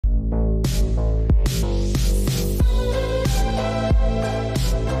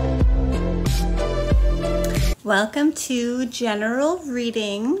Welcome to general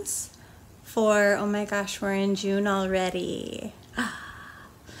readings for, oh my gosh, we're in June already.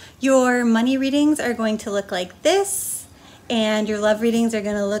 Your money readings are going to look like this, and your love readings are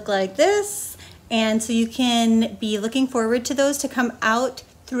going to look like this. And so you can be looking forward to those to come out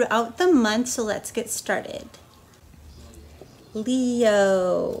throughout the month. So let's get started.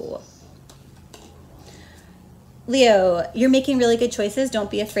 Leo, you're making really good choices. Don't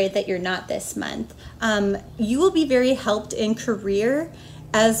be afraid that you're not this month. You will be very helped in career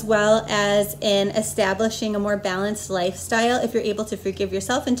as well as in establishing a more balanced lifestyle if you're able to forgive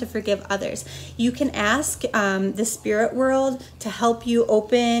yourself and to forgive others. You can ask the spirit world to help you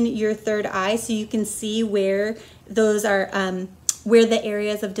open your third eye so you can see where those are, where the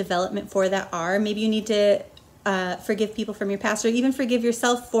areas of development for that are. Maybe you need to forgive people from your past, or even forgive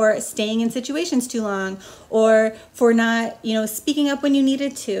yourself for staying in situations too long, or for not, speaking up when you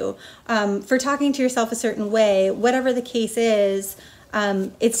needed to, for talking to yourself a certain way. Whatever the case is,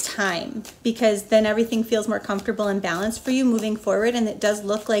 it's time, because then everything feels more comfortable and balanced for you moving forward, and it does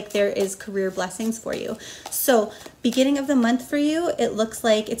look like there is career blessings for you. So beginning of the month for you, it looks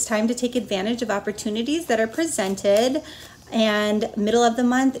like it's time to take advantage of opportunities that are presented. And middle of the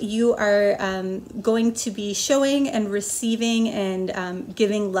month, you are going to be showing and receiving and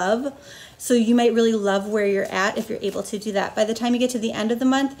giving love. So you might really love where you're at if you're able to do that. By the time you get to the end of the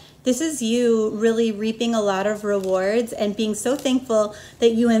month, this is you really reaping a lot of rewards and being so thankful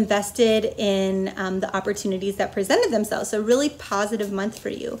that you invested in the opportunities that presented themselves. So really positive month for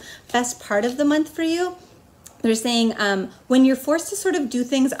you. Best part of the month for you, they're saying when you're forced to sort of do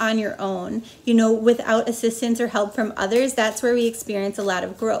things on your own, without assistance or help from others, that's where we experience a lot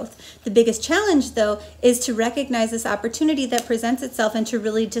of growth. The biggest challenge, though, is to recognize this opportunity that presents itself and to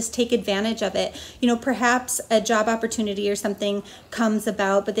really just take advantage of it. Perhaps a job opportunity or something comes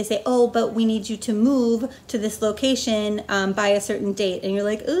about, but they say, oh, but we need you to move to this location by a certain date. And you're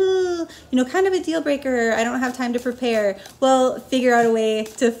like, ooh, kind of a deal breaker. I don't have time to prepare. Well, figure out a way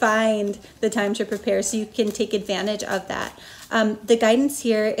to find the time to prepare so you can take advantage of that. The guidance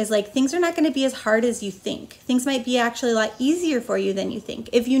here is like, things are not going to be as hard as you think. Things might be actually a lot easier for you than you think.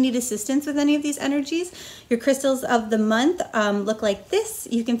 If you need assistance with any of these energies, your crystals of the month look like this.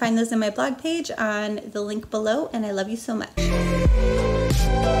 You can find those in my blog page on the link below, and I love you so much.